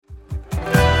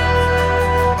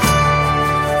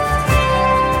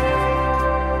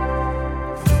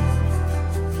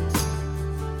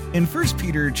1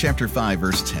 Peter chapter 5,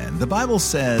 verse 10, the Bible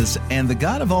says, "And the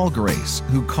God of all grace,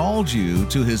 who called you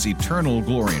to his eternal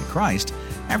glory in Christ,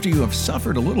 after you have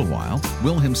suffered a little while,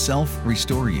 will himself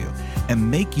restore you and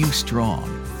make you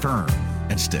strong, firm,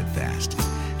 and steadfast."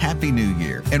 Happy New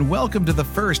Year, and welcome to the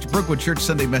first Brookwood Church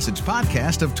Sunday Message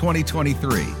podcast of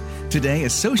 2023. Today,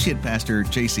 Associate Pastor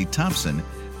J.C. Thompson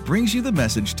brings you the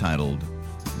message titled,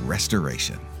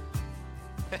 Restoration.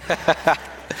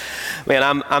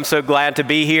 Man, I'm so glad to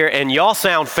be here, and y'all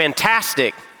sound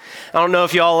fantastic. I don't know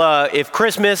if y'all, if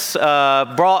Christmas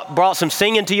brought some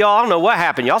singing to y'all. I don't know what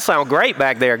happened. Y'all sound great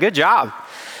back there. Good job.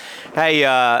 Hey,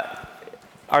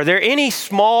 are there any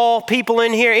small people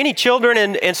in here? Any children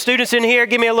and students in here?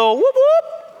 Give me a little whoop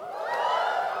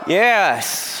whoop.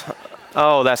 Yes.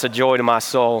 Oh, that's a joy to my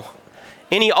soul.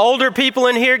 Any older people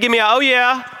in here? Give me a oh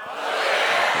yeah.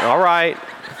 Oh, yeah. All right.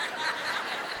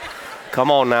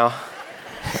 Come on now.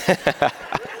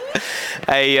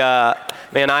 Hey,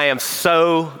 man, I am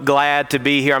so glad to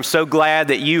be here. I'm so glad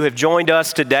that you have joined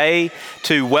us today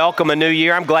to welcome a new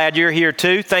year. I'm glad you're here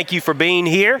too. Thank you for being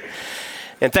here.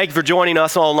 And thank you for joining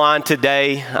us online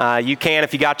today. You can,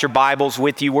 if you got your Bibles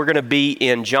with you, we're going to be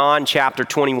in John chapter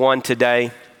 21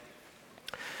 today.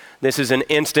 This is an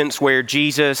instance where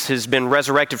Jesus has been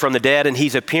resurrected from the dead and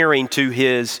he's appearing to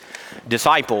his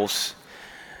disciples.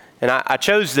 And I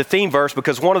chose the theme verse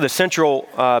because one of the central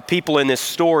people in this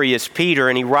story is Peter,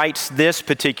 and he writes this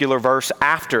particular verse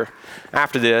after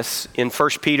this. In 1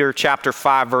 Peter chapter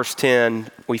 5, verse 10,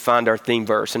 we find our theme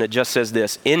verse, and it just says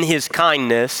this: "In his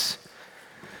kindness,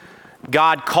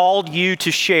 God called you to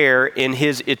share in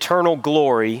his eternal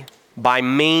glory by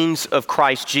means of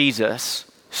Christ Jesus.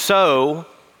 So,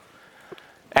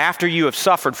 after you have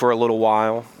suffered for a little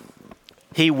while,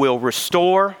 he will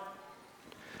restore,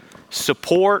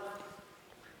 support,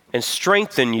 and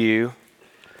strengthen you,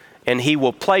 and he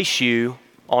will place you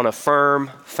on a firm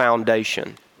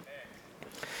foundation."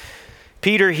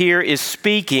 Peter here is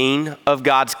speaking of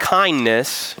God's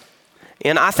kindness,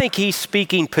 and I think he's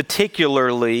speaking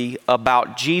particularly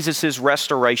about Jesus'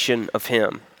 restoration of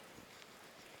him.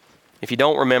 If you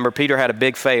don't remember, Peter had a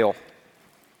big fail.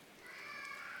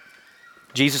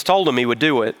 Jesus told him he would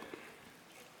do it,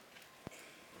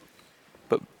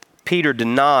 but Peter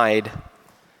denied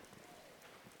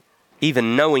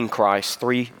even knowing Christ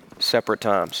 3 separate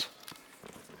times.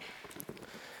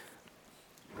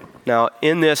 Now,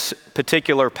 in this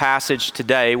particular passage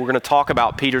today, we're going to talk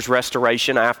about Peter's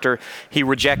restoration after he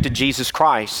rejected Jesus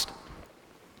Christ.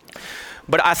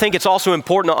 But I think it's also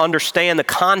important to understand the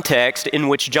context in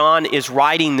which John is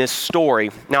writing this story.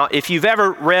 Now, if you've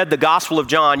ever read the Gospel of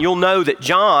John, you'll know that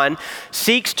John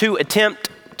seeks to attempt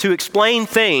to explain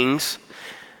things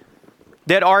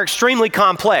that are extremely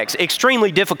complex,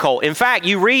 extremely difficult. In fact,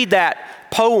 you read that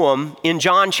poem in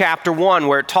John chapter 1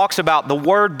 where it talks about the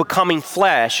Word becoming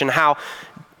flesh and how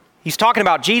he's talking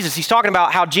about Jesus. He's talking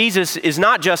about how Jesus is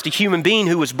not just a human being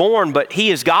who was born, but he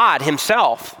is God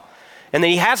himself, and that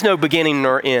he has no beginning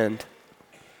nor end.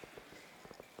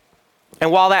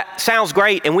 And while that sounds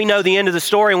great and we know the end of the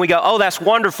story and we go, oh, that's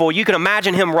wonderful, you can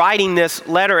imagine him writing this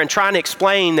letter and trying to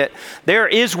explain that there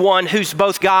is one who's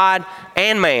both God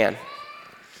and man.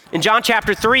 In John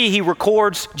chapter 3, he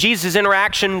records Jesus'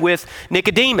 interaction with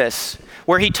Nicodemus,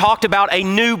 where he talked about a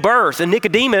new birth. And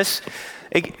Nicodemus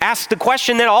asked the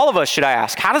question that all of us should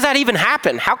ask: how does that even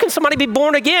happen? How can somebody be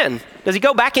born again? Does he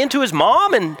go back into his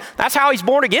mom and that's how he's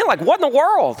born again? Like, what in the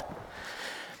world?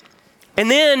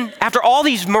 And then, after all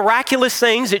these miraculous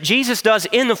things that Jesus does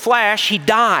in the flesh, he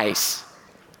dies.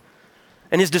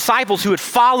 And his disciples who had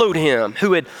followed him,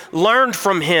 who had learned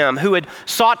from him, who had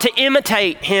sought to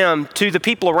imitate him to the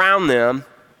people around them,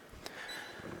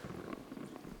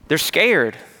 they're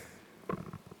scared.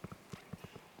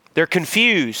 They're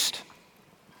confused.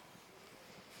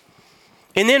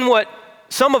 And then what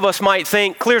some of us might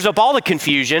think clears up all the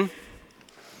confusion: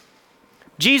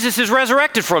 Jesus is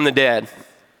resurrected from the dead.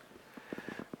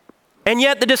 And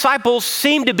yet the disciples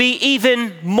seem to be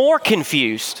even more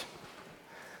confused.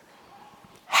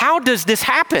 How does this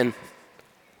happen?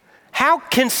 How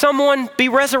can someone be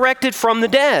resurrected from the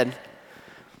dead?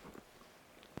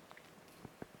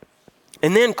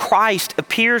 And then Christ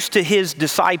appears to his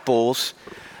disciples,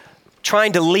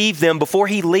 trying to leave them before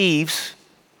he leaves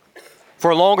for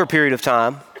a longer period of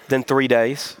time than 3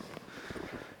 days.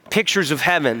 Pictures of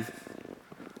heaven,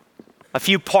 a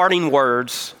few parting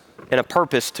words, and a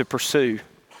purpose to pursue.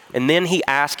 And then he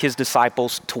asks his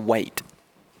disciples to wait.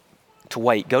 To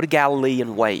wait. Go to Galilee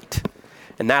and wait.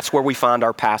 And that's where we find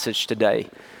our passage today.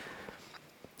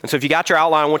 And so if you got your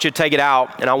outline, I want you to take it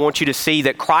out, and I want you to see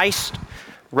that Christ's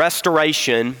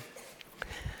restoration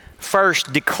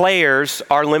first declares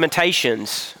our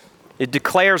limitations. It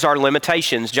declares our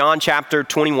limitations. John chapter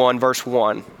 21, verse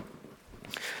 1.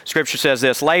 Scripture says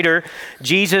this, "Later,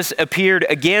 Jesus appeared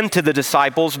again to the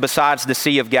disciples besides the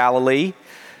Sea of Galilee."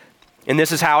 And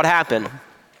this is how it happened.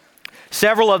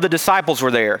 Several of the disciples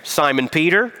were there. Simon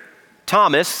Peter,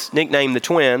 Thomas, nicknamed the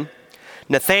twin,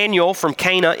 Nathanael from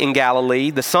Cana in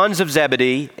Galilee, the sons of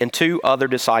Zebedee, and 2 other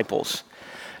disciples.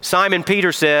 Simon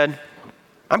Peter said,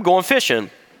 "I'm going fishing."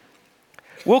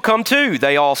 "We'll come too,"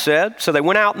 they all said. So they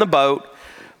went out in the boat,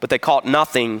 but they caught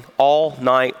nothing all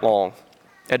night long.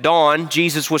 At dawn,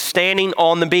 Jesus was standing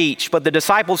on the beach, but the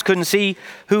disciples couldn't see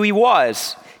who he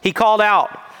was. He called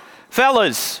out,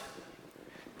 "Fellas,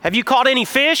 have you caught any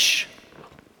fish?"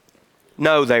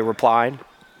 "No," they replied.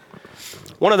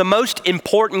 One of the most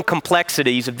important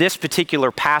complexities of this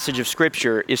particular passage of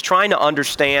Scripture is trying to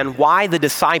understand why the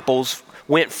disciples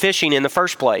went fishing in the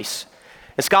first place.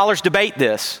 And scholars debate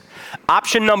this.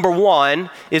 Option number 1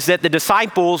 is that the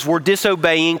disciples were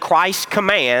disobeying Christ's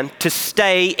command to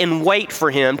stay and wait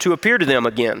for him to appear to them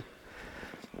again.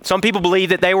 Some people believe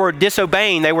that they were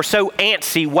disobeying. They were so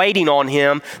antsy waiting on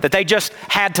him that they just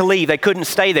had to leave. They couldn't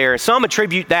stay there. Some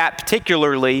attribute that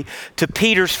particularly to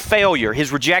Peter's failure,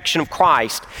 his rejection of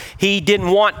Christ. He didn't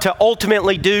want to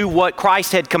ultimately do what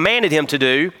Christ had commanded him to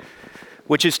do,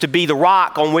 which is to be the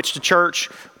rock on which the church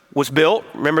was built.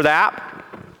 Remember that?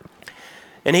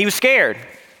 And he was scared.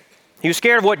 He was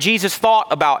scared of what Jesus thought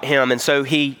about him, and so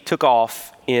he took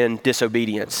off in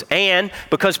disobedience. And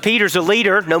because Peter's a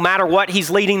leader, no matter what he's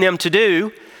leading them to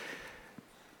do,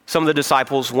 some of the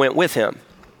disciples went with him.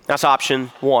 That's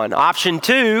option 1. Option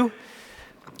 2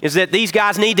 is that these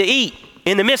guys need to eat.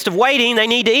 In the midst of waiting, they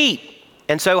need to eat.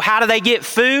 And so how do they get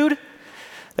food?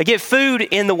 They get food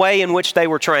in the way in which they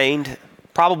were trained,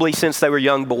 probably since they were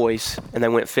young boys, and they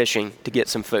went fishing to get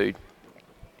some food.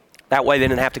 That way they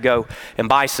didn't have to go and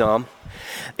buy some.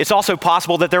 It's also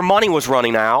possible that their money was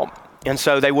running out, and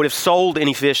so they would have sold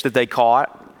any fish that they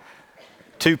caught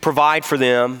to provide for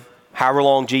them however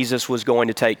long Jesus was going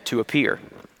to take to appear.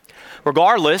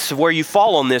 Regardless of where you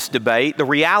fall on this debate, the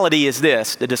reality is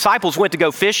this: the disciples went to go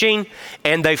fishing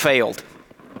and they failed.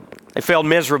 They failed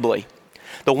miserably.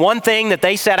 The one thing that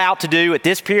they set out to do at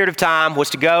this period of time was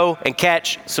to go and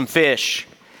catch some fish,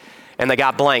 and they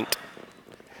got blanked.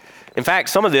 In fact,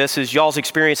 some of this is y'all's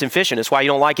experience in fishing. That's why you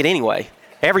don't like it anyway.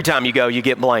 Every time you go, you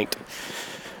get blanked.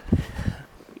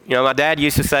 You know, my dad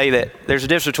used to say that there's a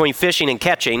difference between fishing and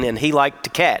catching, and he liked to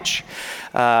catch.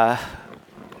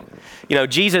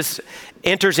 Jesus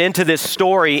enters into this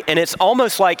story, and it's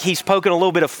almost like he's poking a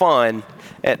little bit of fun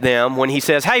at them when he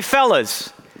says, "Hey,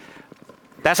 fellas."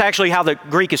 That's actually how the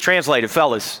Greek is translated,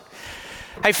 fellas.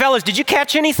 "Hey, fellas, did you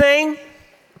catch anything?"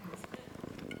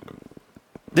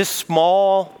 This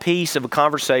small piece of a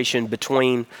conversation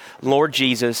between Lord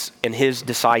Jesus and his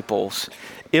disciples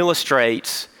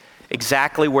illustrates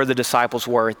exactly where the disciples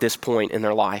were at this point in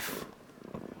their life.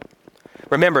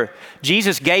 Remember,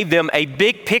 Jesus gave them a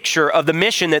big picture of the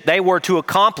mission that they were to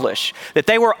accomplish, that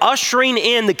they were ushering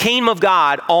in the kingdom of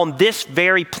God on this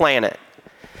very planet.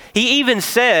 He even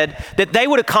said that they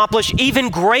would accomplish even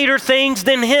greater things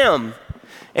than him.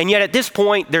 And yet at this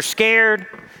point, they're scared,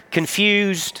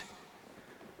 confused,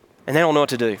 and they don't know what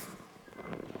to do.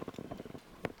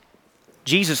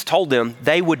 Jesus told them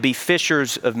they would be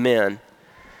fishers of men.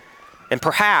 And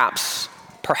perhaps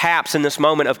in this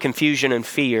moment of confusion and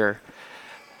fear,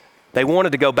 they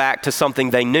wanted to go back to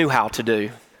something they knew how to do.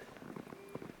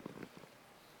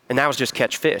 And that was just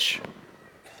catch fish.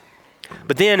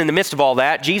 But then in the midst of all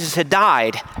that, Jesus had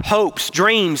died. Hopes,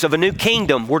 dreams of a new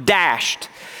kingdom were dashed.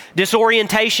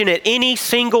 Disorientation at any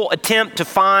single attempt to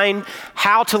find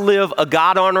how to live a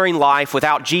God-honoring life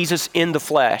without Jesus in the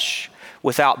flesh,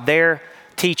 without their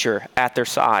teacher at their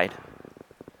side.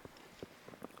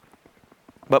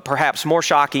 But perhaps more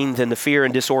shocking than the fear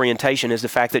and disorientation is the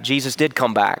fact that Jesus did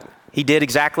come back. He did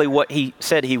exactly what he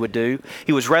said he would do.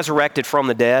 He was resurrected from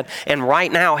the dead, and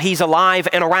right now he's alive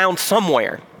and around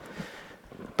somewhere.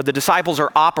 But the disciples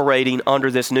are operating under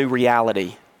this new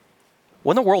reality.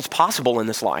 What in the world's possible in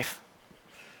this life?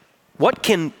 What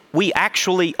can we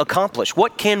actually accomplish?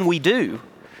 What can we do?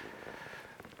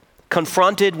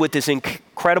 Confronted with this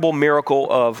incredible miracle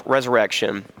of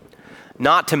resurrection,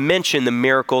 not to mention the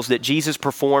miracles that Jesus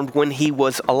performed when he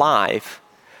was alive,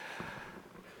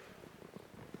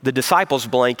 the disciples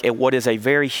blank at what is a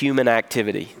very human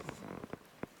activity.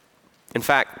 In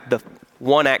fact, the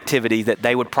one activity that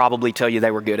they would probably tell you they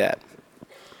were good at: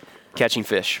 catching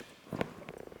fish.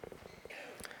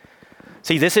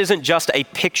 See, this isn't just a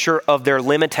picture of their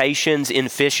limitations in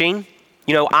fishing.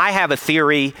 You know, I have a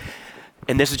theory,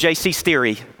 and this is JC's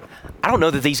theory. I don't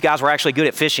know that these guys were actually good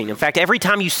at fishing. In fact, every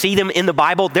time you see them in the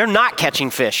Bible, they're not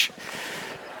catching fish.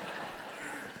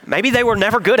 Maybe they were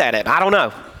never good at it. I don't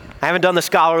know. I haven't done the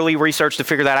scholarly research to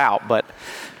figure that out, but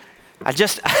I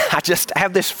just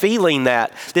have this feeling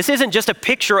that this isn't just a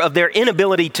picture of their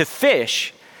inability to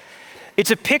fish.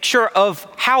 It's a picture of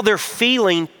how they're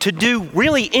feeling to do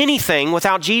really anything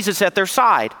without Jesus at their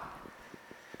side.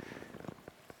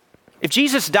 If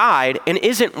Jesus died and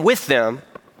isn't with them,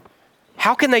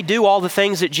 how can they do all the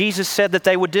things that Jesus said that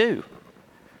they would do?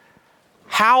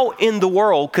 How in the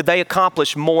world could they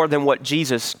accomplish more than what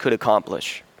Jesus could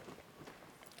accomplish?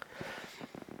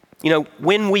 You know,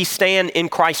 when we stand in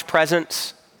Christ's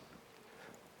presence,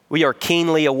 we are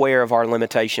keenly aware of our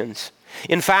limitations.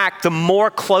 In fact, the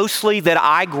more closely that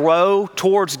I grow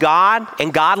towards God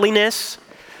and godliness,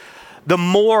 the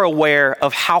more aware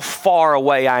of how far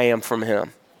away I am from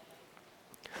Him.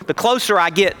 The closer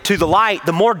I get to the light,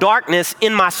 the more darkness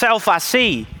in myself I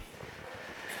see.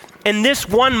 And this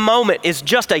one moment is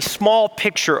just a small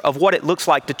picture of what it looks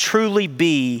like to truly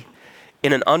be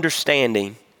in an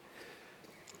understanding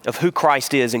of who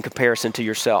Christ is in comparison to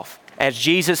yourself. As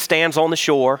Jesus stands on the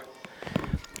shore,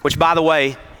 which, by the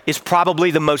way, is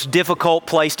probably the most difficult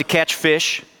place to catch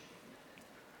fish,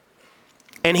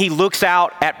 and He looks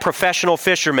out at professional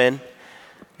fishermen,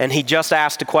 and He just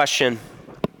asked a question,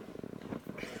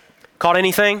 "Caught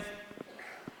anything?"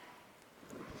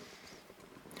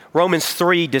 Romans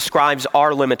 3 describes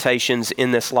our limitations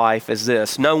in this life as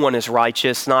this: no one is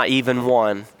righteous, not even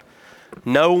one.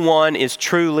 No one is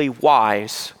truly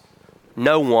wise.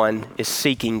 No one is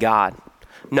seeking God.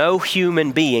 No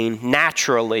human being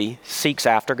naturally seeks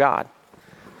after God.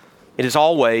 It is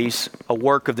always a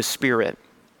work of the Spirit.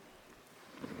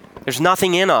 There's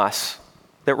nothing in us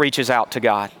that reaches out to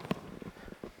God.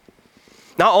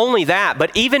 Not only that,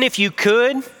 but even if you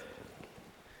could,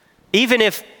 even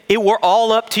if it were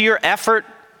all up to your effort,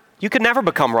 you could never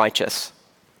become righteous.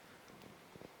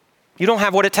 You don't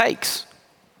have what it takes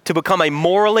to become a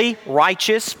morally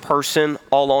righteous person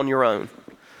all on your own.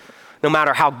 No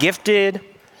matter how gifted,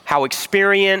 how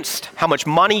experienced, how much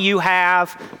money you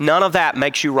have, none of that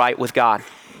makes you right with God.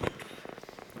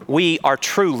 We are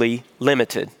truly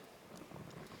limited.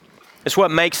 It's what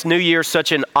makes New Year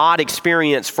such an odd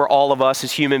experience for all of us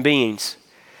as human beings.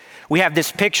 We have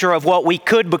this picture of what we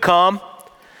could become,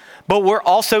 but we're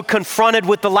also confronted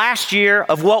with the last year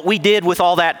of what we did with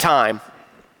all that time.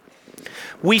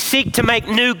 We seek to make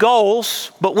new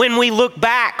goals, but when we look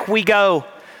back, we go,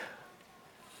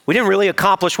 we didn't really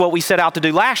accomplish what we set out to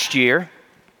do last year.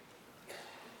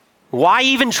 Why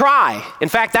even try? In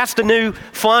fact, that's the new,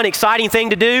 fun, exciting thing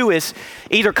to do, is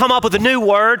either come up with a new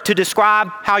word to describe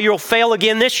how you'll fail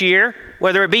again this year,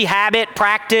 whether it be habit,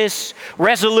 practice,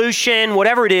 resolution,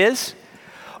 whatever it is,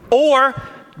 or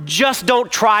just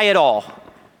don't try at all.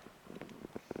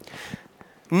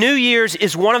 New Year's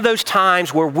is one of those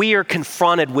times where we are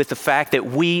confronted with the fact that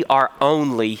we are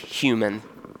only human.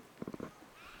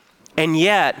 And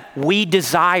yet, we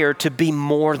desire to be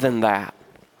more than that.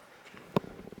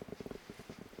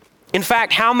 In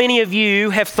fact, how many of you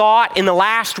have thought in the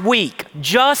last week,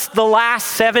 just the last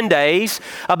 7 days,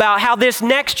 about how this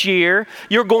next year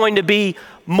you're going to be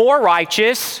more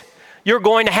righteous, you're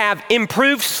going to have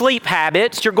improved sleep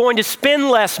habits, you're going to spend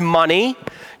less money,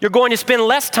 you're going to spend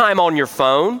less time on your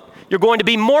phone, you're going to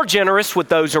be more generous with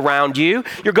those around you,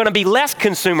 you're going to be less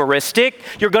consumeristic,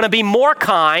 you're going to be more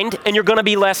kind, and you're going to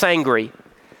be less angry.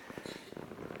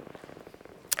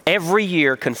 Every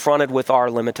year confronted with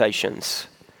our limitations.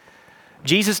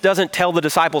 Jesus doesn't tell the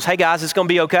disciples, hey guys, it's going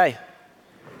to be okay.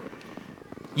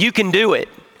 You can do it.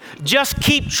 Just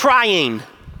keep trying.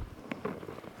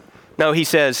 No, He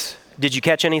says, did you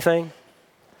catch anything?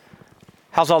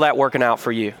 How's all that working out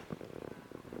for you?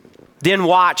 Then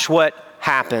watch what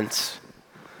happens.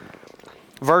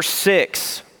 Verse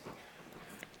 6.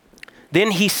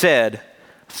 Then He said,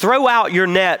 throw out your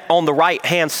net on the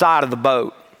right-hand side of the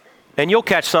boat, and you'll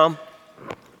catch some.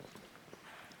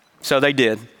 So they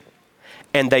did.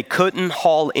 And they couldn't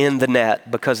haul in the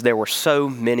net because there were so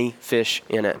many fish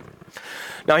in it.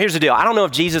 Now here's the deal. I don't know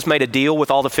if Jesus made a deal with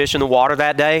all the fish in the water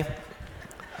that day.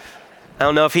 I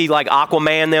don't know if He like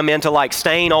Aquaman them into like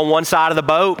staying on one side of the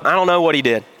boat. I don't know what He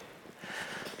did.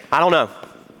 I don't know.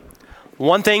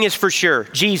 One thing is for sure.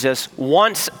 Jesus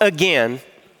once again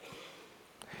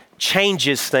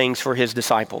changes things for His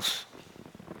disciples.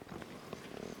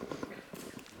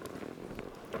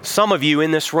 Some of you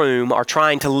in this room are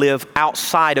trying to live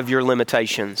outside of your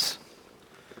limitations.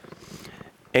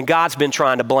 And God's been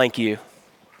trying to blank you.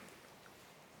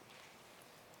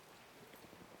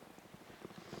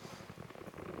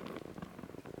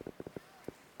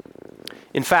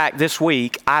 In fact, this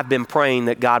week, I've been praying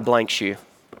that God blanks you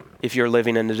if you're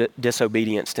living in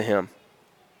disobedience to Him.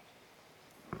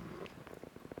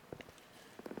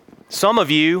 Some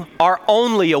of you are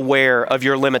only aware of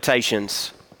your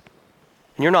limitations,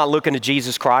 and you're not looking to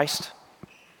Jesus Christ.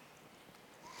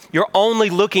 You're only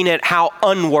looking at how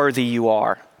unworthy you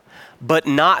are, but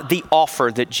not the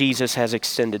offer that Jesus has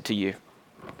extended to you.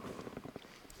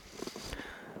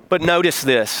 But notice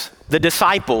this, the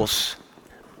disciples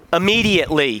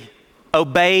immediately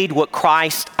obeyed what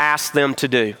Christ asked them to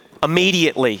do,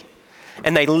 immediately.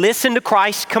 And they listened to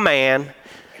Christ's command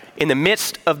in the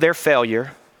midst of their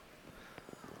failure,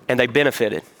 and they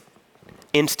benefited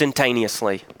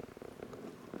instantaneously.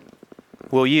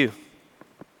 Will you?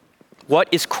 What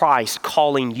is Christ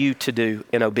calling you to do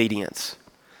in obedience?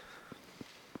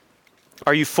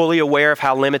 Are you fully aware of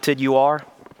how limited you are?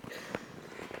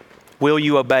 Will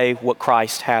you obey what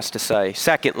Christ has to say?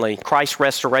 Secondly, Christ's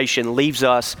restoration leaves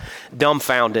us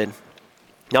dumbfounded.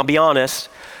 Now, be honest,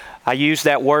 I use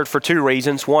that word for two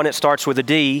reasons. One, it starts with a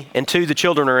D, and two, the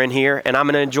children are in here, and I'm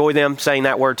going to enjoy them saying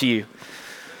that word to you.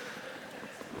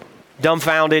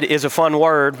 Dumbfounded is a fun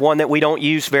word, one that we don't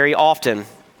use very often.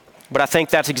 But I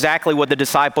think that's exactly what the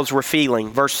disciples were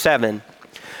feeling. Verse 7,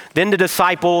 then the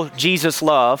disciple Jesus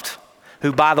loved,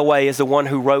 who, by the way, is the one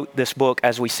who wrote this book,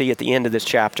 as we see at the end of this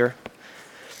chapter.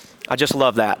 I just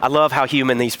love that. I love how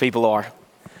human these people are.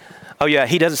 Oh yeah,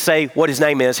 he doesn't say what his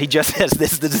name is. He just says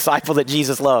this is the disciple that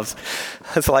Jesus loves.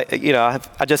 It's like,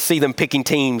 I just see them picking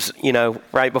teams,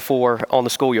 right before on the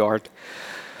schoolyard.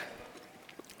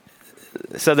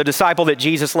 So the disciple that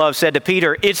Jesus loved said to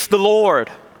Peter, "It's the Lord."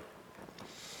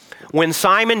 When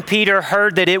Simon Peter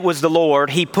heard that it was the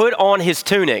Lord, he put on his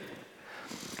tunic,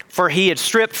 for he had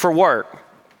stripped for work,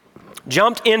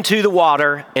 jumped into the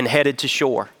water, and headed to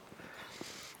shore.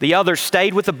 The others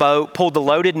stayed with the boat, pulled the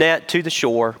loaded net to the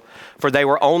shore, for they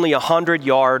were only 100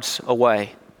 yards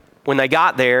away. When they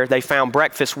got there, they found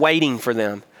breakfast waiting for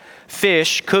them,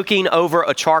 fish cooking over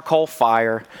a charcoal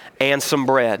fire, and some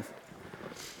bread.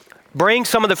 "Bring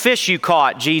some of the fish you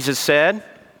caught," Jesus said.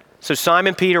 So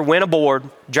Simon Peter went aboard,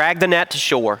 dragged the net to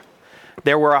shore.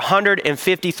 There were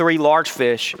 153 large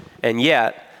fish, and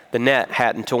yet the net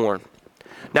hadn't torn.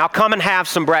 "Now come and have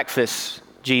some breakfast,"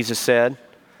 Jesus said.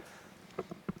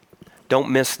 Don't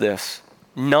miss this.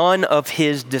 None of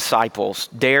his disciples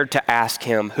dared to ask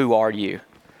him, "Who are you?"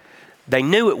 They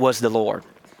knew it was the Lord.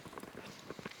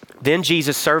 Then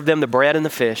Jesus served them the bread and the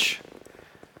fish.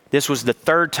 This was the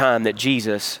third time that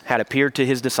Jesus had appeared to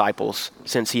his disciples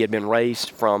since he had been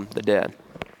raised from the dead.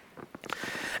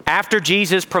 After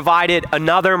Jesus provided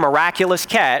another miraculous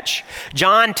catch,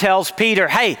 John tells Peter,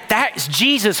 "Hey, that's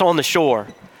Jesus on the shore."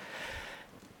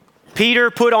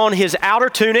 Peter put on his outer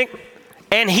tunic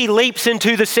and he leaps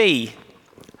into the sea,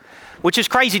 which is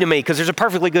crazy to me because there's a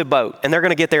perfectly good boat and they're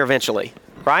going to get there eventually,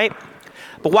 right?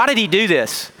 But why did he do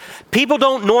this? People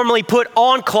don't normally put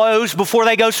on clothes before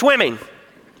they go swimming.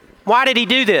 Why did he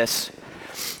do this?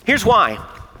 Here's why.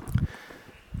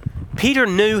 Peter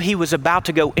knew he was about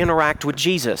to go interact with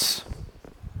Jesus.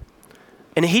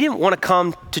 And he didn't want to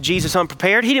come to Jesus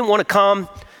unprepared. He didn't want to come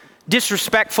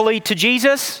disrespectfully to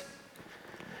Jesus.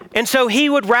 And so he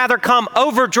would rather come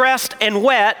overdressed and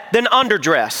wet than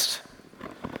underdressed.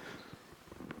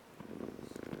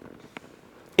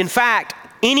 In fact,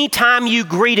 anytime you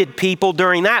greeted people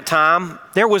during that time,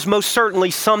 there was most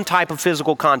certainly some type of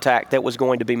physical contact that was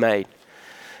going to be made.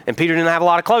 And Peter didn't have a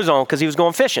lot of clothes on because he was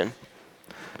going fishing.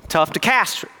 Tough to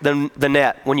cast the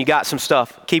net when you got some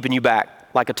stuff keeping you back,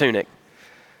 like a tunic.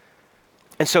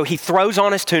 And so he throws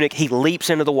on his tunic, he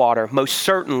leaps into the water, most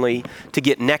certainly to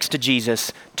get next to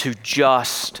Jesus to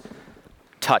just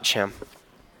touch him.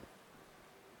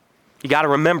 You got to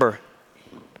remember,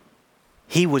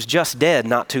 he was just dead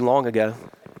not too long ago.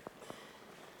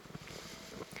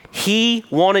 He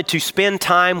wanted to spend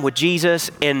time with Jesus,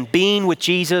 and being with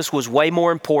Jesus was way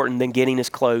more important than getting his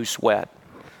clothes wet.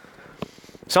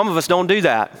 Some of us don't do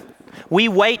that. We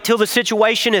wait till the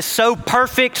situation is so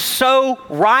perfect, so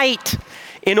right,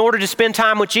 in order to spend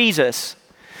time with Jesus.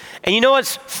 And you know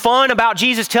what's fun about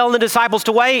Jesus telling the disciples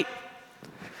to wait?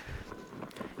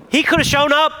 He could have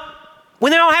shown up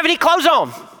when they don't have any clothes on,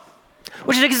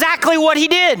 which is exactly what he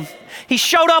did. He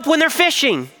showed up when they're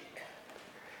fishing.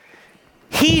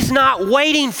 He's not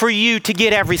waiting for you to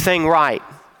get everything right.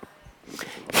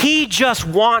 He just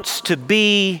wants to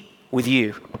be with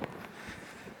you.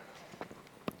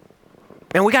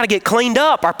 And we got to get cleaned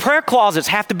up. Our prayer closets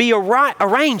have to be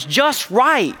arranged just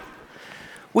right.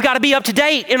 We got to be up to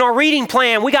date in our reading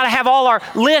plan. We got to have all our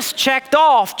lists checked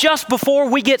off just before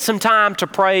we get some time to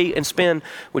pray and spend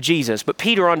with Jesus. But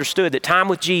Peter understood that time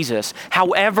with Jesus,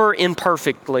 however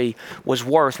imperfectly, was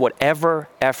worth whatever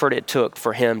effort it took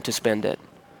for him to spend it.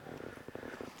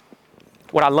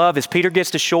 What I love is Peter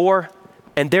gets to shore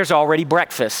and there's already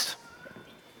breakfast.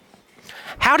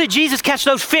 How did Jesus catch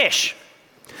those fish?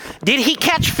 Did he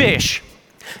catch fish?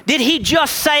 Did he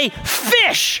just say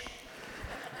fish?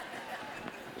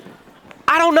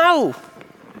 I don't know.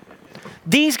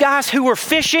 These guys who were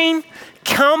fishing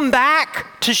come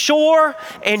back to shore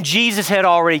and Jesus had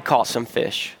already caught some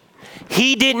fish.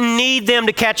 He didn't need them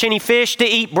to catch any fish to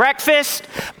eat breakfast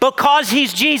because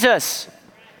he's Jesus.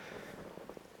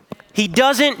 He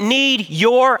doesn't need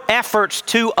your efforts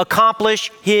to accomplish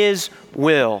his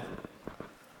will.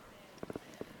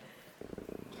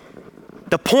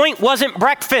 The point wasn't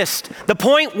breakfast. The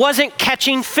point wasn't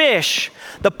catching fish.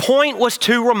 The point was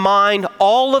to remind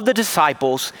all of the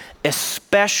disciples,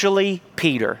 especially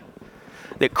Peter,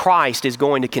 that Christ is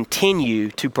going to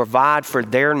continue to provide for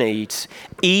their needs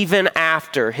even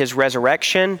after his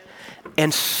resurrection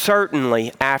and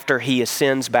certainly after he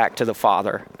ascends back to the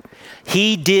Father.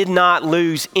 He did not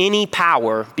lose any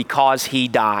power because he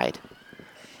died.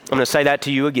 I'm going to say that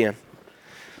to you again.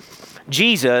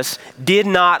 Jesus did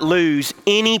not lose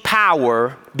any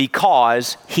power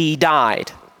because he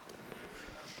died.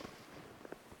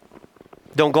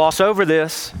 Don't gloss over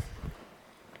this.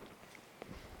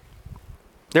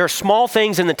 There are small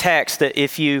things in the text that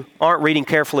if you aren't reading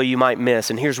carefully, you might miss,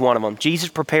 and here's one of them. Jesus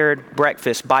prepared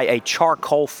breakfast by a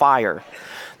charcoal fire.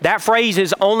 That phrase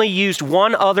is only used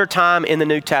one other time in the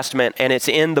New Testament, and it's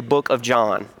in the book of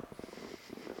John.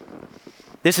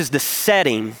 This is the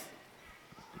setting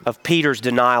of Peter's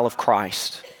denial of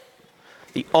Christ.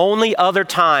 The only other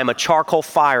time a charcoal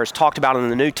fire is talked about in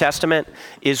the New Testament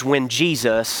is when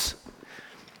Jesus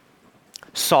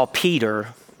saw Peter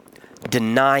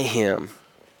deny him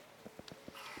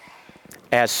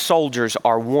as soldiers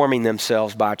are warming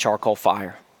themselves by a charcoal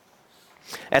fire.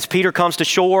 As Peter comes to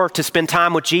shore to spend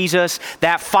time with Jesus,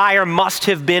 that fire must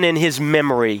have been in his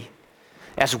memory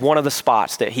as one of the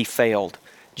spots that he failed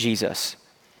Jesus.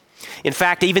 In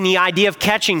fact, even the idea of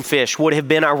catching fish would have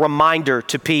been a reminder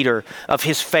to Peter of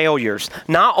his failures,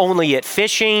 not only at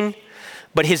fishing,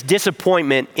 but his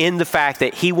disappointment in the fact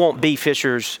that he won't be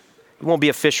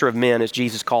a fisher of men as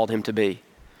Jesus called him to be.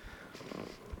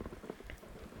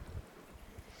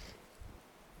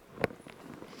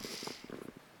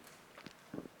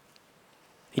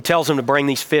 He tells him to bring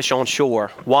these fish on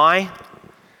shore. Why?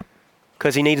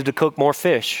 Because he needed to cook more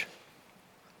fish.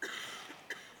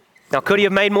 Now, could he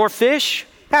have made more fish?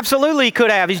 Absolutely he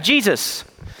could have. He's Jesus.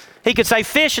 He could say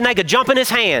fish and they could jump in his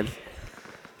hand.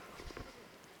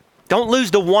 Don't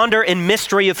lose the wonder and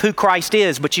mystery of who Christ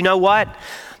is. But you know what?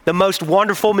 The most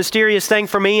wonderful, mysterious thing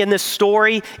for me in this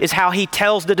story is how he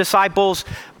tells the disciples,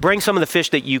 bring some of the fish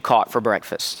that you caught for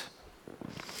breakfast.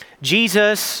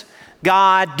 Jesus,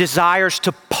 God, desires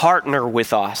to partner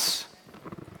with us.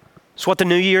 It's what the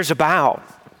new year's about.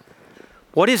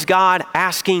 What is God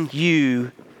asking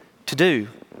you to do?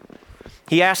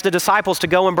 He asked the disciples to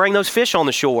go and bring those fish on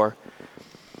the shore.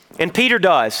 And Peter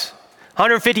does.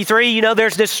 153,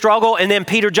 there's this struggle, and then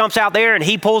Peter jumps out there and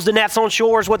he pulls the nets on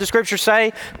shore, is what the scriptures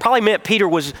say. Probably meant Peter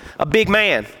was a big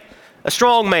man, a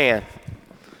strong man,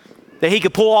 that he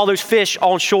could pull all those fish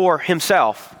on shore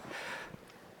himself.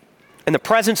 And the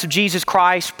presence of Jesus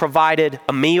Christ provided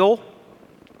a meal.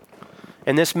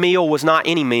 And this meal was not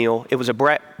any meal. It was a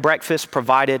breakfast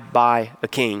provided by a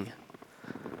king.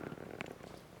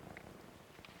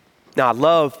 Now, I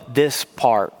love this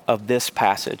part of this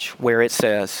passage where it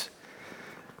says,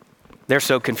 they're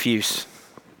so confused.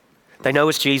 They know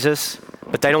it's Jesus,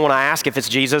 but they don't want to ask if it's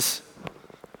Jesus.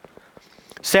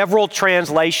 Several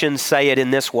translations say it in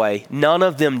this way. None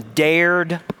of them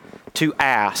dared to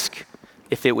ask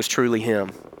if it was truly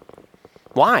him.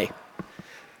 Why?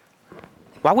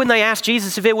 Why wouldn't they ask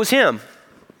Jesus if it was him?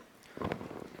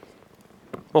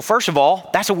 Well, first of all,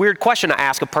 that's a weird question to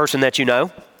ask a person that you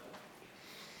know.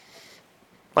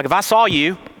 Like if I saw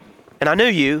you and I knew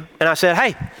you and I said,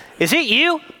 hey, is it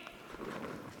you?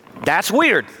 That's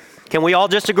weird. Can we all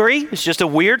just agree? It's just a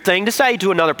weird thing to say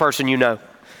to another person you know.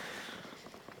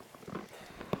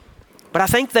 But I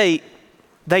think they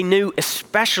knew,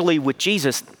 especially with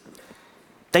Jesus,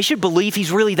 they should believe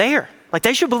he's really there. Like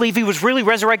they should believe he was really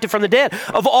resurrected from the dead.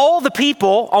 Of all the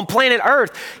people on planet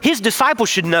Earth, his disciples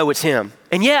should know it's him.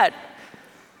 And yet,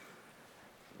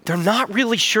 they're not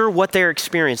really sure what they're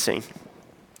experiencing.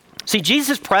 See,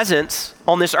 Jesus' presence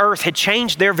on this earth had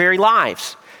changed their very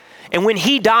lives. And when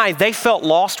he died, they felt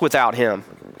lost without him.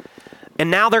 And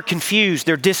now they're confused,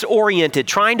 they're disoriented,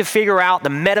 trying to figure out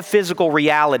the metaphysical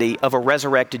reality of a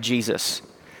resurrected Jesus.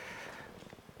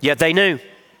 Yet they knew.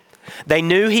 They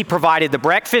knew he provided the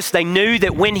breakfast. They knew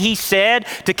that when he said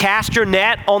to cast your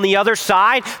net on the other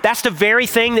side, that's the very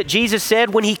thing that Jesus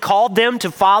said when he called them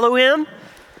to follow him.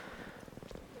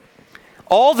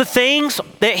 All the things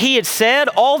that he had said,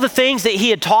 all the things that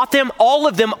he had taught them, all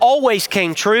of them always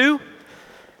came true.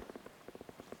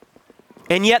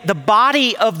 And yet the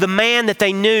body of the man that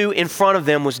they knew in front of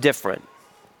them was different.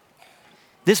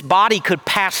 This body could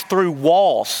pass through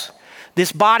walls.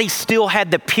 This body still had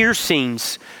the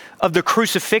piercings of the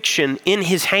crucifixion in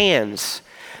his hands.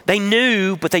 They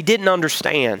knew, but they didn't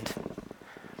understand.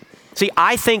 See,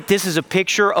 I think this is a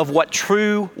picture of what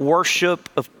true worship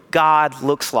of God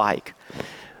looks like.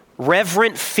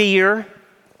 Reverent fear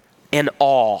and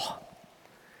awe.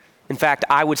 In fact,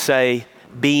 I would say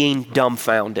being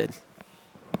dumbfounded.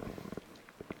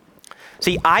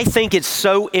 See, I think it's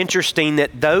so interesting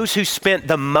that those who spent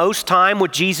the most time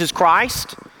with Jesus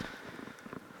Christ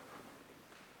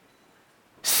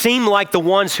seem like the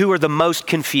ones who are the most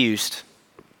confused.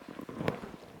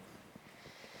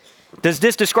 Does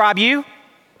this describe you?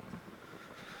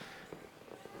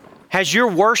 Has your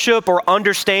worship or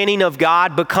understanding of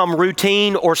God become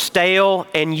routine or stale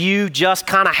and you just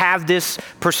kind of have this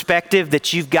perspective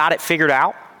that you've got it figured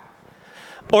out?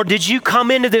 Or did you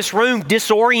come into this room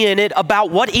disoriented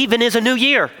about what even is a new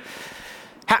year?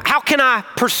 How can I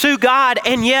pursue God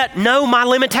and yet know my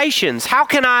limitations? How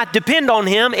can I depend on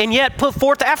him and yet put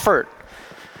forth effort?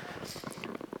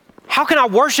 How can I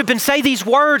worship and say these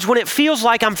words when it feels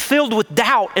like I'm filled with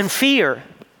doubt and fear?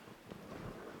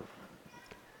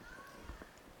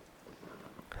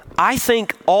 I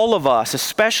think all of us,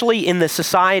 especially in the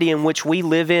society in which we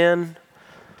live in,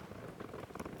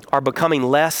 are becoming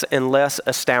less and less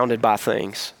astounded by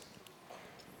things.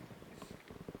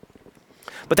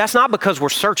 But that's not because we're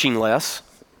searching less.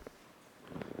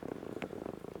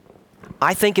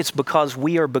 I think it's because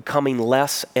we are becoming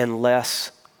less and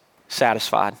less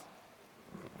satisfied.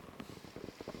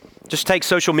 Just take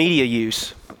social media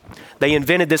use. They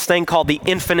invented this thing called the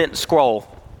infinite scroll.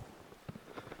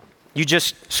 You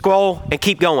just scroll and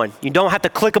keep going. You don't have to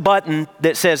click a button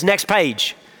that says next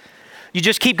page. You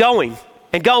just keep going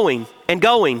and going and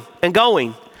going and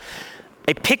going.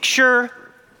 A picture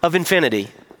of infinity.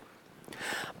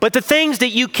 But the things that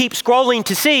you keep scrolling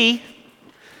to see,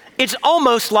 it's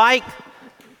almost like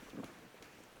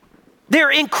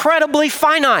they're incredibly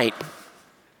finite.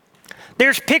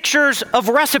 There's pictures of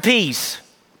recipes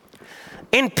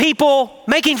and people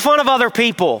making fun of other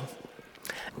people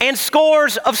and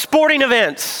scores of sporting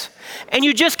events. And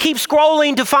you just keep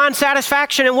scrolling to find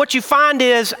satisfaction. And what you find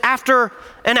is after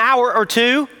an hour or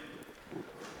two,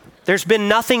 there's been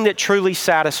nothing that truly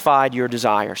satisfied your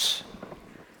desires.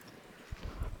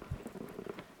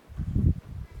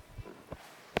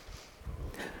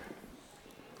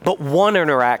 But one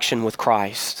interaction with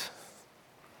Christ,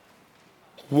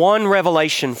 one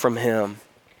revelation from him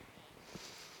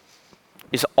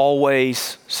is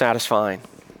always satisfying.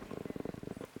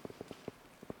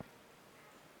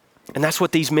 And that's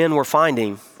what these men were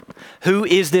finding. Who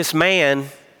is this man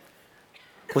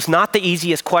was not the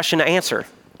easiest question to answer.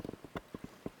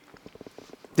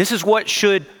 This is what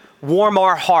should warm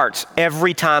our hearts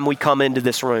every time we come into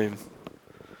this room.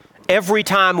 Every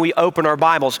time we open our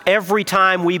Bibles, every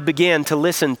time we begin to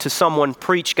listen to someone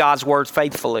preach God's word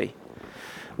faithfully,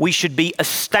 we should be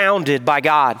astounded by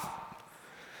God.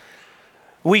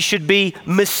 We should be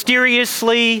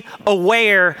mysteriously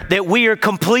aware that we are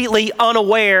completely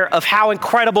unaware of how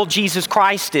incredible Jesus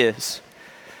Christ is.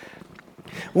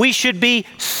 We should be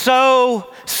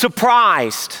so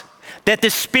surprised that the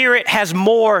Spirit has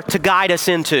more to guide us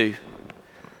into.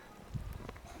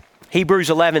 Hebrews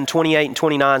 11, 28 and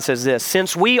 29 says this,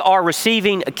 since we are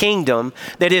receiving a kingdom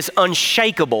that is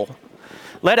unshakable,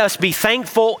 let us be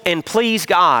thankful and please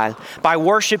God by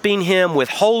worshiping him with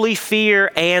holy fear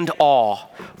and awe.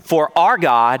 For our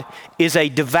God is a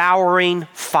devouring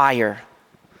fire.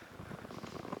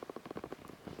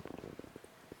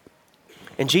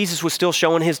 And Jesus was still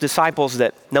showing his disciples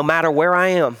that no matter where I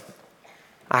am,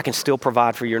 I can still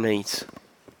provide for your needs.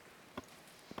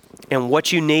 And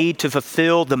what you need to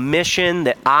fulfill the mission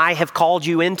that I have called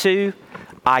you into,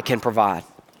 I can provide.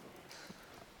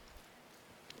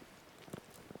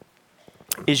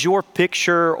 Is your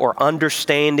picture or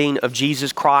understanding of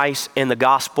Jesus Christ and the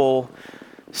gospel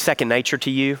second nature to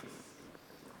you?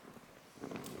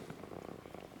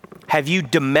 Have you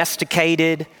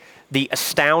domesticated the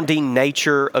astounding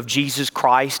nature of Jesus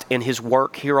Christ and his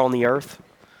work here on the earth?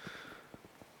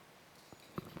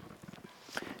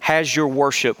 Has your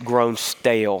worship grown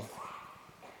stale?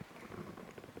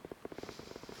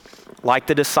 Like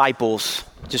the disciples,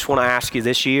 just want to ask you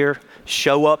this year,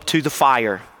 show up to the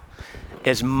fire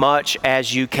as much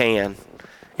as you can,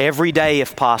 every day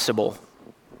if possible,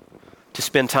 to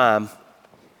spend time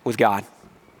with God.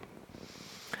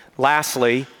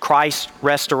 Lastly, Christ's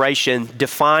restoration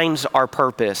defines our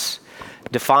purpose.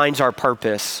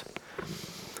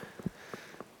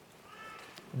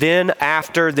 Then,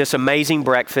 after this amazing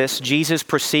breakfast, Jesus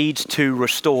proceeds to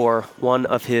restore one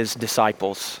of his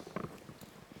disciples.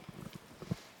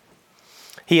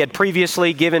 He had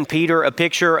previously given Peter a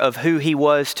picture of who he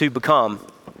was to become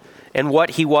and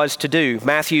what he was to do.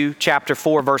 Matthew chapter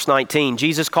 4, verse 19,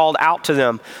 Jesus called out to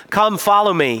them, "Come,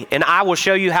 follow me, and I will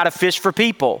show you how to fish for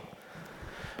people."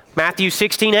 Matthew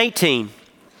 16, 18,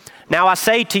 "Now I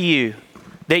say to you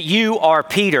that you are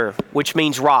Peter," which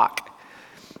means rock,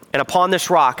 "and upon this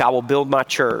rock I will build my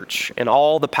church, and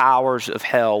all the powers of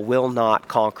hell will not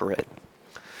conquer it."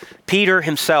 Peter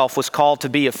himself was called to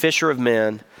be a fisher of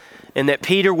men, and that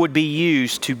Peter would be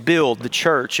used to build the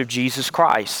church of Jesus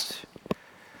Christ.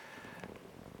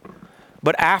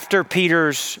 But after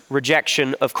Peter's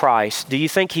rejection of Christ, do you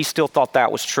think he still thought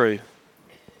that was true?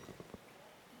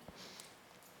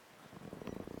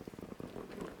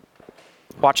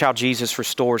 Watch how Jesus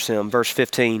restores him. Verse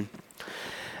 15.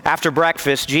 After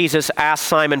breakfast, Jesus asked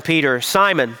Simon Peter,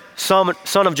 "Simon, son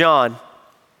of John,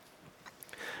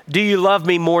 do you love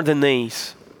me more than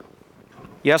these?"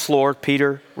 "Yes, Lord,"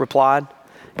 Peter replied.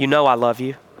 "You know I love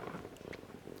you."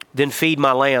 "Then feed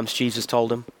my lambs," Jesus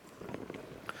told him.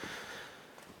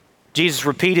 Jesus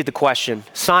repeated the question,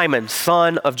 "Simon,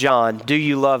 son of John, do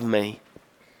you love me?"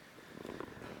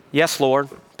 "Yes, Lord,"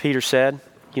 Peter said.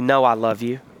 "You know I love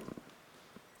you.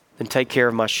 Then take care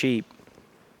of my sheep."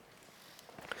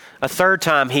 A third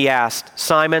time he asked,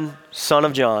 "Simon, son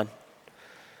of John,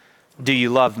 do you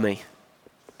love me?"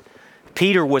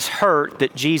 Peter was hurt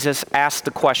that Jesus asked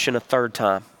the question a third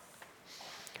time.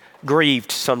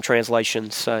 Grieved, some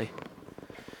translations say.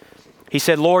 He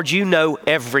said, "Lord, you know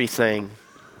everything.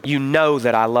 You know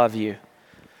that I love you."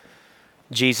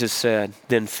 Jesus said,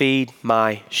 "Then feed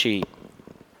my sheep."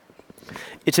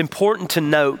 It's important to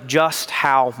note just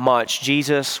how much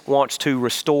Jesus wants to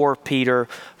restore Peter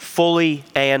fully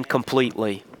and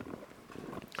completely.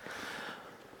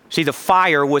 See, the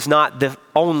fire was not the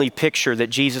only picture that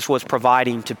Jesus was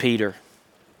providing to Peter.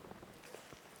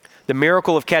 The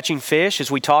miracle of catching fish, as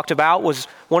we talked about, was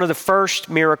one of the first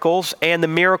miracles and the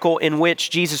miracle in which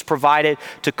Jesus provided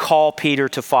to call Peter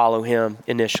to follow him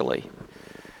initially.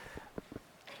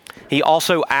 He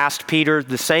also asked Peter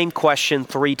the same question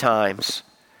 3 times,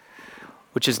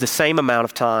 which is the same amount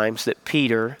of times that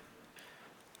Peter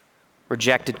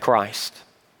rejected Christ.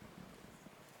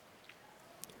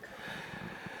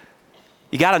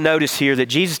 You got to notice here that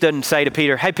Jesus doesn't say to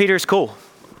Peter, "Hey, Peter, it's cool.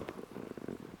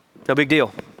 No big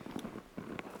deal."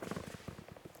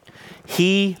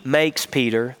 He makes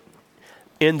Peter,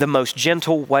 in the most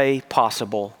gentle way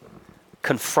possible,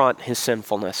 confront his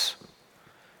sinfulness.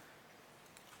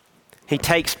 He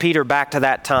takes Peter back to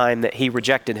that time that he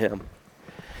rejected him.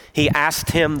 He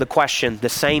asked him the question the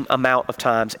same amount of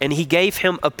times, and he gave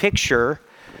him a picture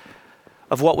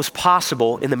of what was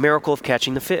possible in the miracle of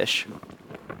catching the fish.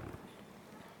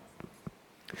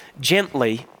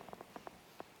 Gently,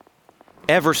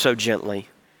 ever so gently,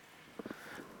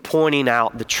 pointing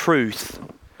out the truth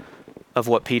of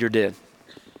what Peter did.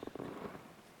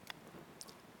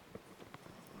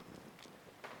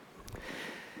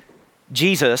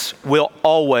 Jesus will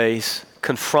always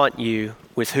confront you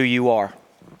with who you are.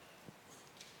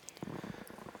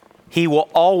 He will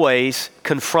always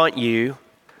confront you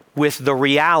with the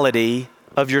reality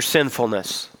of your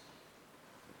sinfulness.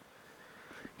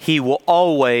 He will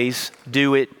always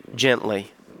do it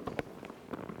gently.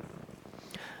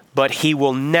 But he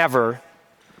will never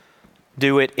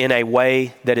do it in a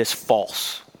way that is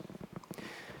false.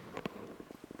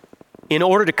 In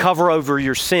order to cover over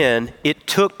your sin, it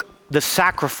took the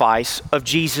sacrifice of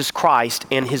Jesus Christ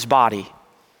and his body.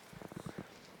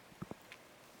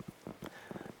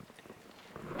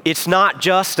 It's not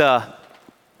just a,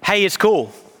 "Hey, it's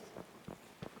cool."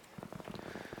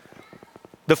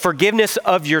 The forgiveness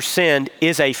of your sin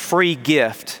is a free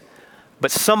gift,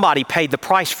 but somebody paid the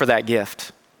price for that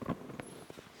gift.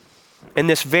 And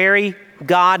this very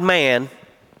God-man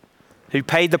who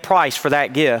paid the price for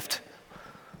that gift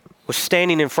was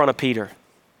standing in front of Peter,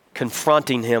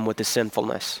 confronting him with his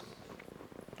sinfulness.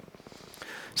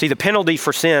 See, the penalty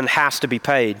for sin has to be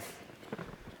paid.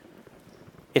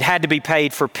 It had to be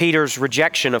paid for Peter's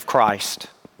rejection of Christ,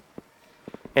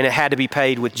 and it had to be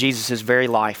paid with Jesus' very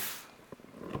life.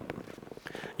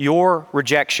 your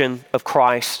rejection of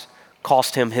Christ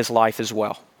cost him his life as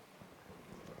well.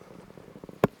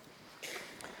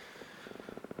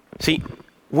 See,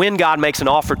 when God makes an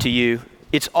offer to you,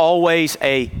 it's always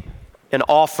an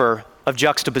offer of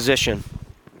juxtaposition.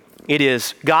 It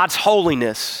is God's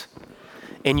holiness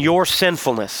and your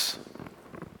sinfulness.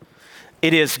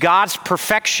 It is God's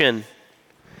perfection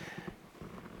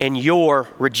and your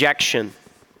rejection.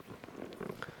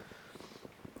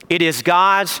 It is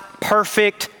God's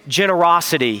perfect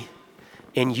generosity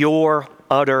and your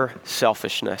utter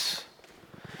selfishness.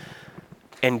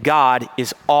 And God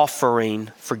is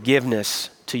offering forgiveness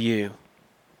to you.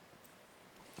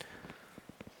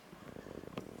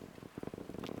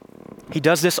 He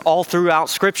does this all throughout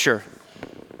Scripture.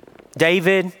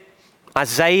 David,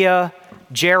 Isaiah,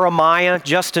 Jeremiah,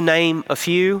 just to name a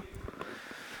few,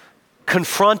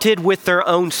 confronted with their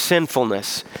own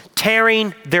sinfulness,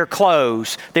 tearing their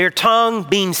clothes, their tongue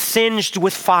being singed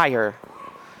with fire.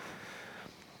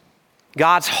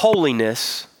 God's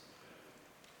holiness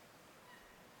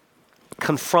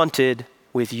confronted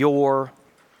with your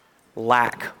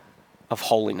lack of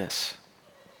holiness.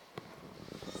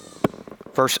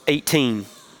 Verse 18,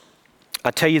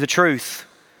 I tell you the truth.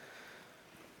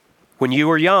 When you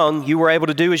were young, you were able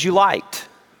to do as you liked.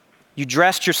 You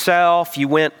dressed yourself, you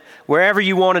went wherever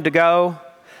you wanted to go.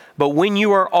 But when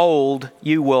you are old,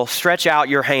 you will stretch out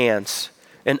your hands,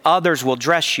 and others will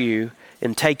dress you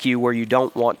and take you where you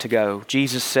don't want to go.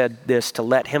 Jesus said this to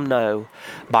let him know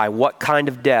by what kind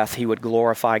of death he would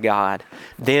glorify God.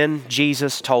 Then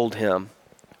Jesus told him,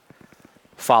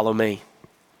 follow me.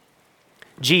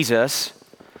 Jesus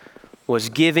was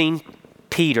giving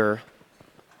Peter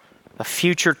a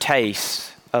future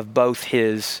taste of both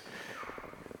his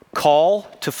call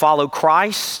to follow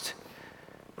Christ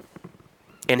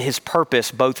and his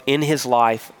purpose both in his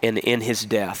life and in his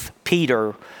death.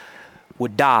 Peter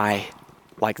would die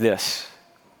like this.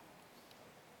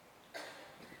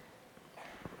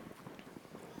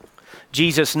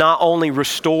 Jesus not only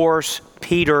restores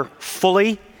Peter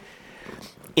fully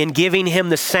in giving him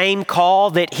the same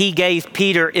call that he gave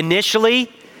Peter initially,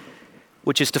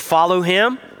 which is to follow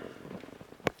him,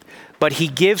 but he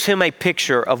gives him a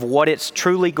picture of what it's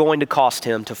truly going to cost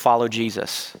him to follow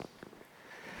Jesus.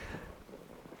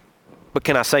 But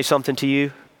can I say something to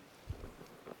you?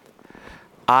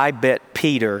 I bet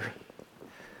Peter,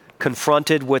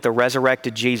 confronted with a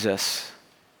resurrected Jesus,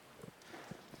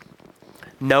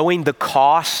 knowing the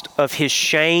cost of his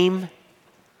shame,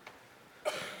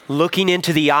 looking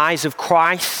into the eyes of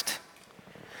Christ,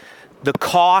 the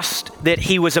cost that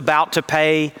he was about to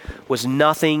pay was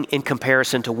nothing in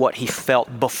comparison to what he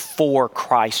felt before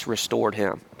Christ restored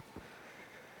him.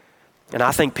 And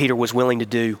I think Peter was willing to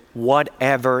do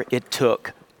whatever it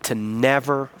took to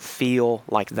never feel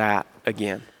like that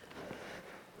again.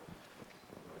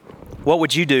 What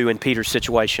would you do in Peter's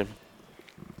situation?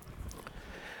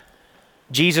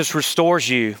 Jesus restores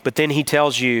you, but then he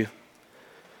tells you,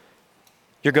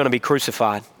 you're going to be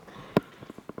crucified.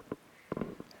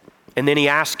 And then he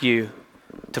asks you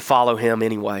to follow him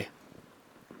anyway.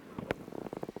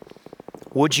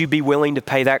 Would you be willing to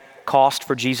pay that cost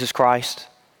for Jesus Christ?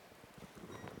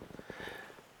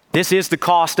 This is the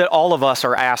cost that all of us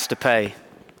are asked to pay.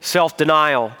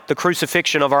 Self-denial, the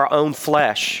crucifixion of our own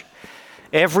flesh.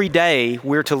 Every day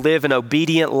we're to live an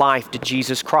obedient life to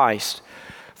Jesus Christ.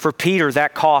 For Peter,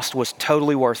 that cost was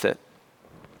totally worth it.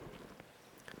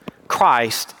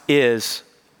 Christ is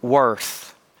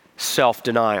worth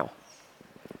self-denial.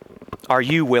 Are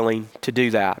you willing to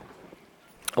do that?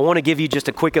 I want to give you just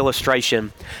a quick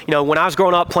illustration. You know, when I was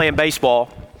growing up playing baseball,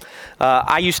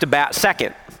 I used to bat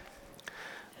second,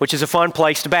 which is a fun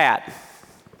place to bat.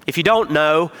 If you don't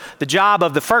know, the job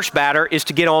of the first batter is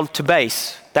to get on to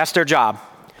base. That's their job.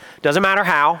 Doesn't matter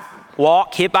how.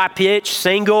 Walk, hit by pitch,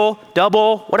 single,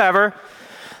 double, whatever.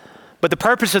 But the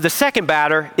purpose of the second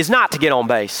batter is not to get on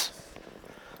base.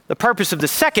 The purpose of the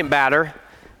second batter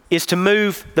is to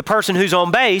move the person who's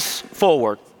on base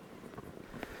forward.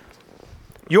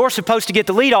 You're supposed to get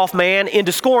the leadoff man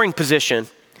into scoring position,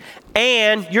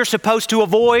 and you're supposed to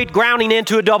avoid grounding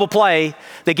into a double play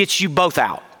that gets you both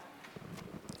out.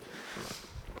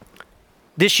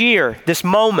 This year, this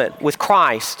moment with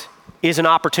Christ is an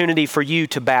opportunity for you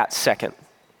to bat second.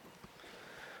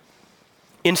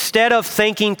 Instead of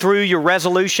thinking through your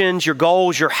resolutions, your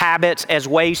goals, your habits as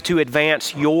ways to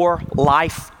advance your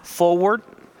life forward,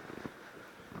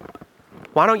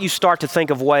 why don't you start to think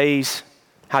of ways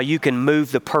how you can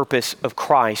move the purpose of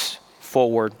Christ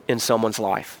forward in someone's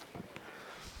life?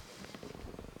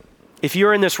 If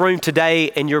you're in this room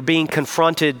today and you're being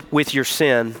confronted with your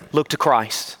sin, look to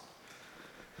Christ.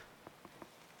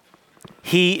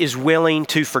 He is willing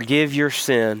to forgive your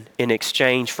sin in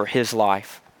exchange for his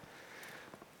life.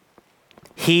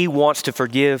 He wants to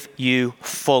forgive you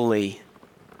fully.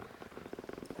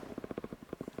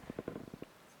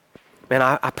 Man,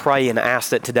 I pray and ask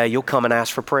that today you'll come and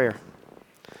ask for prayer.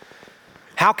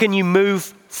 How can you move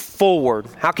forward?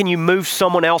 How can you move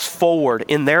someone else forward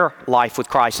in their life with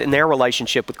Christ, in their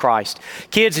relationship with Christ?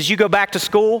 Kids, as you go back to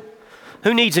school,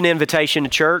 who needs an invitation to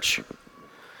church?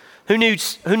 Who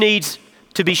needs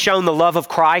to be shown the love of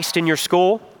Christ in your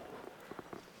school?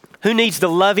 Who needs the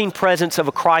loving presence of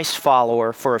a Christ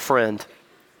follower for a friend?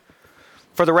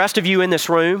 For the rest of you in this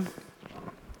room,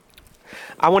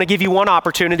 I want to give you one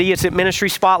opportunity. It's at Ministry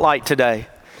Spotlight today.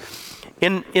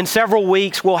 In several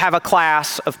weeks, we'll have a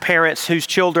class of parents whose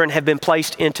children have been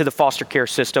placed into the foster care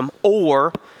system,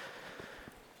 or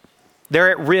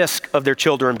they're at risk of their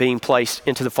children being placed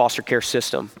into the foster care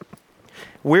system.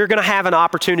 We're going to have an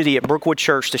opportunity at Brookwood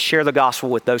Church to share the gospel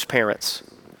with those parents.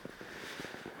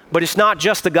 But it's not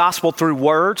just the gospel through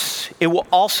words. It will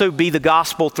also be the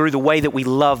gospel through the way that we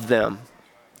love them.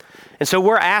 And so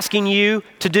we're asking you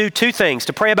to do two things,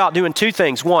 to pray about doing two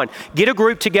things. One, get a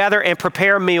group together and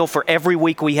prepare a meal for every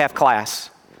week we have class.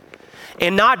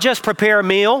 And not just prepare a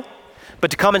meal,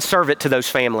 but to come and serve it to those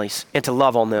families and to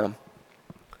love on them.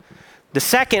 The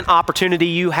second opportunity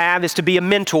you have is to be a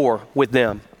mentor with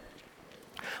them.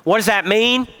 What does that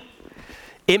mean?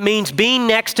 It means being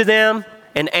next to them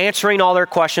and answering all their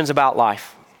questions about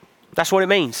life. That's what it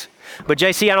means. But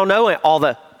JC, I don't know all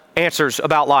the answers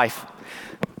about life.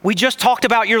 We just talked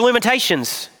about your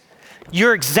limitations.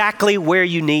 You're exactly where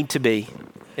you need to be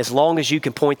as long as you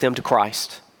can point them to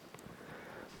Christ.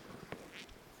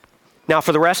 Now,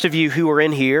 for the rest of you who are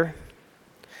in here,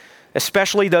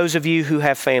 especially those of you who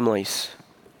have families,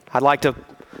 I'd like to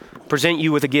present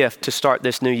you with a gift to start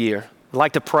this new year. I'd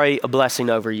like to pray a blessing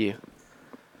over you.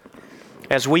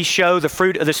 As we show the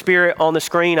fruit of the Spirit on the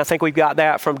screen, I think we've got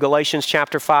that from Galatians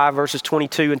chapter 5, verses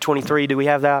 22 and 23. Do we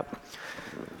have that?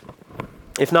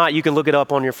 If not, you can look it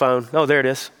up on your phone. Oh, there it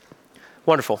is.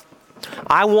 Wonderful.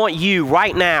 I want you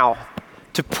right now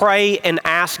to pray and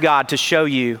ask God to show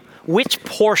you which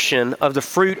portion of the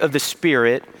fruit of the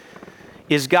Spirit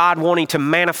is God wanting to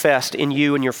manifest in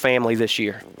you and your family this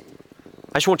year.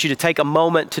 I just want you to take a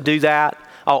moment to do that.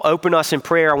 I'll open us in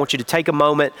prayer. I want you to take a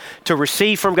moment to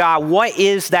receive from God what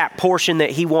is that portion that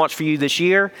he wants for you this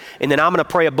year, and then I'm going to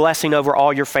pray a blessing over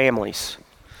all your families.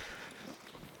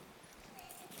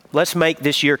 Let's make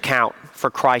this year count for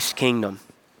Christ's kingdom,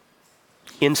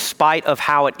 in spite of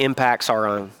how it impacts our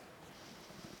own.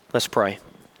 Let's pray.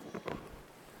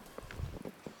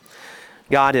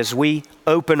 God, as we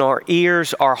open our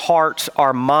ears, our hearts,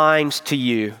 our minds to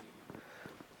you,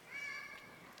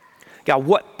 God,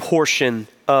 what portion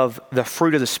of the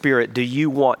fruit of the Spirit do you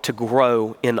want to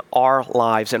grow in our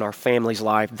lives and our family's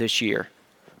life this year?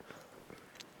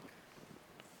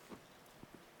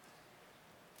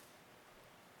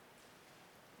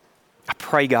 I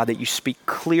pray, God, that you speak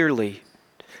clearly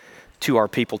to our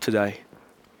people today.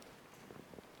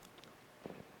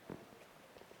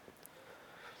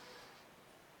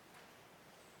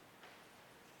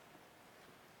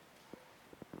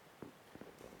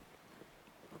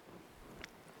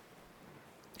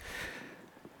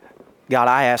 God,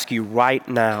 I ask you right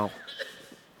now,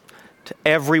 to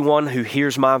everyone who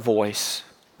hears my voice,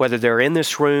 whether they're in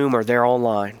this room or they're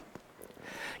online,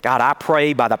 God, I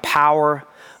pray by the power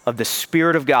of the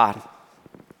Spirit of God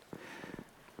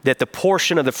that the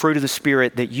portion of the fruit of the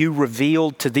Spirit that you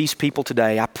revealed to these people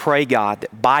today, I pray, God,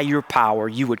 that by your power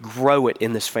you would grow it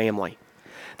in this family,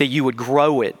 that you would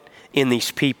grow it in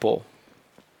these people.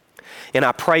 And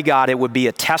I pray, God, it would be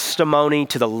a testimony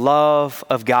to the love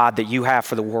of God that you have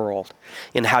for the world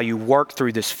and how you work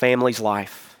through this family's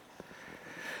life.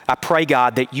 I pray,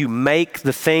 God, that you make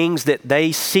the things that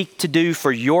they seek to do for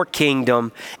your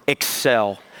kingdom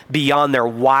excel beyond their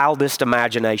wildest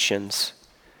imaginations.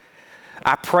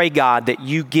 I pray, God, that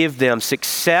you give them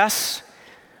success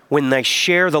when they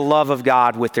share the love of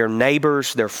God with their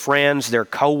neighbors, their friends, their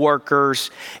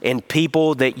coworkers, and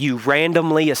people that you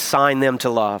randomly assign them to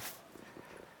love.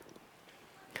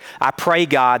 I pray,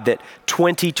 God, that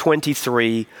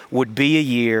 2023 would be a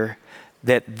year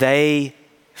that they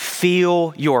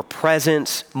feel your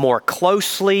presence more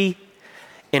closely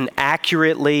and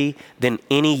accurately than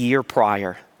any year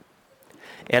prior.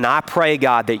 And I pray,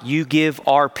 God, that you give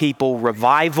our people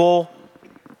revival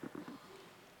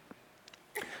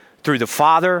through the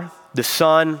Father, the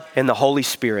Son, and the Holy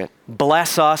Spirit.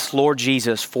 Bless us, Lord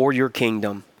Jesus, for your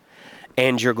kingdom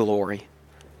and your glory.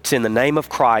 It's in the name of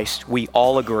Christ we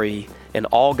all agree, and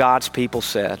all God's people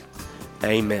said,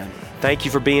 amen. Thank you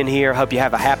for being here. Hope you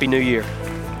have a happy new year.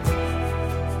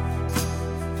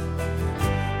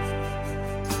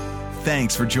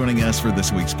 thanks for joining us for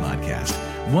this week's podcast.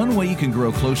 One way you can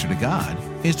grow closer to God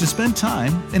is to spend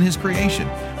time in His creation.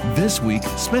 This week,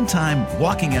 spend time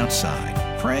walking outside,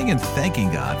 praying and thanking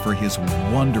God for His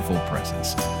wonderful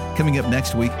presence. Coming up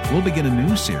next week, we'll begin a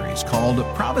new series called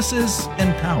Promises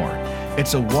and Power.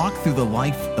 It's a walk through the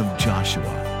life of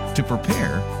Joshua. To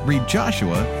prepare, read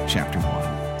Joshua chapter 1.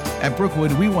 At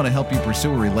Brookwood, we want to help you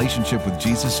pursue a relationship with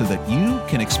Jesus so that you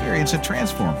can experience a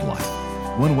transformed life.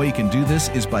 One way you can do this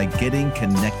is by getting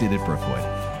connected at Brookwood.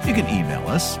 You can email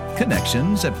us,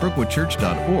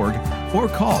 connections@brookwoodchurch.org, or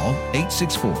call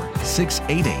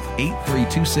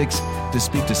 864-688-8326 to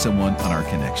speak to someone on our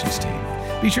Connections team.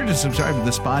 Be sure to subscribe to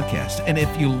this podcast, and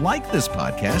if you like this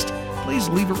podcast, please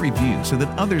leave a review so that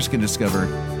others can discover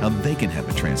how they can have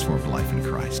a transformed life in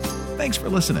Christ. Thanks for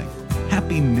listening.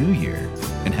 Happy New Year,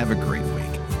 and have a great week.